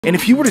And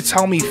if you were to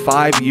tell me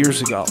 5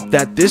 years ago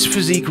that this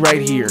physique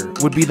right here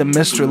would be the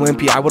Mr.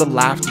 Olympia, I would have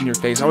laughed in your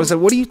face. I was like,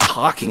 what are you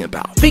talking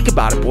about? Think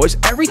about it, boys.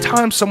 Every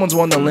time someone's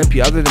won the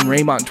Olympia, other than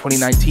Raymond in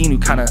 2019, who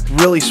kind of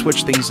really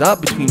switched things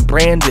up between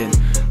Brandon,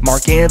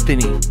 Mark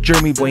Anthony,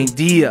 Jeremy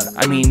Buendia,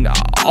 I mean,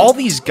 all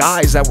these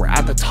guys that were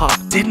at the top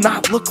did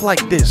not look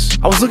like this.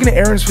 I was looking at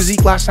Aaron's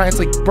physique last night. It's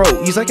like,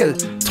 bro, he's like a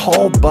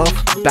tall, buff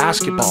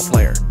basketball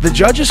player. The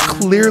judges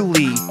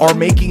clearly are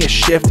making a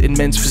shift in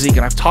men's physique,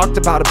 and I've talked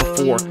about it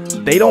before.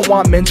 They don't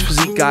want men's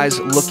physique guys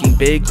looking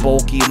big,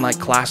 bulky, and like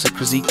classic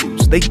physique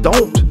dudes. They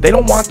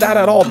don't want that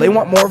at all. They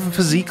want more of a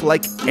physique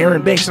like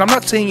Aaron Banks. And I'm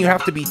not saying you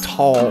have to be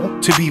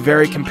tall to be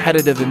very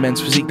competitive in men's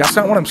physique. That's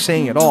not what I'm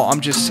saying at all. I'm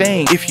just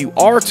saying if you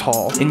are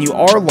tall and you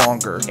are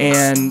longer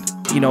and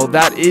you know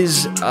that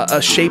is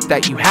a shape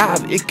that you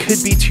have, it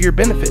could be to your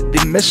benefit. The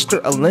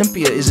Mr.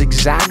 Olympia is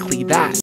exactly that.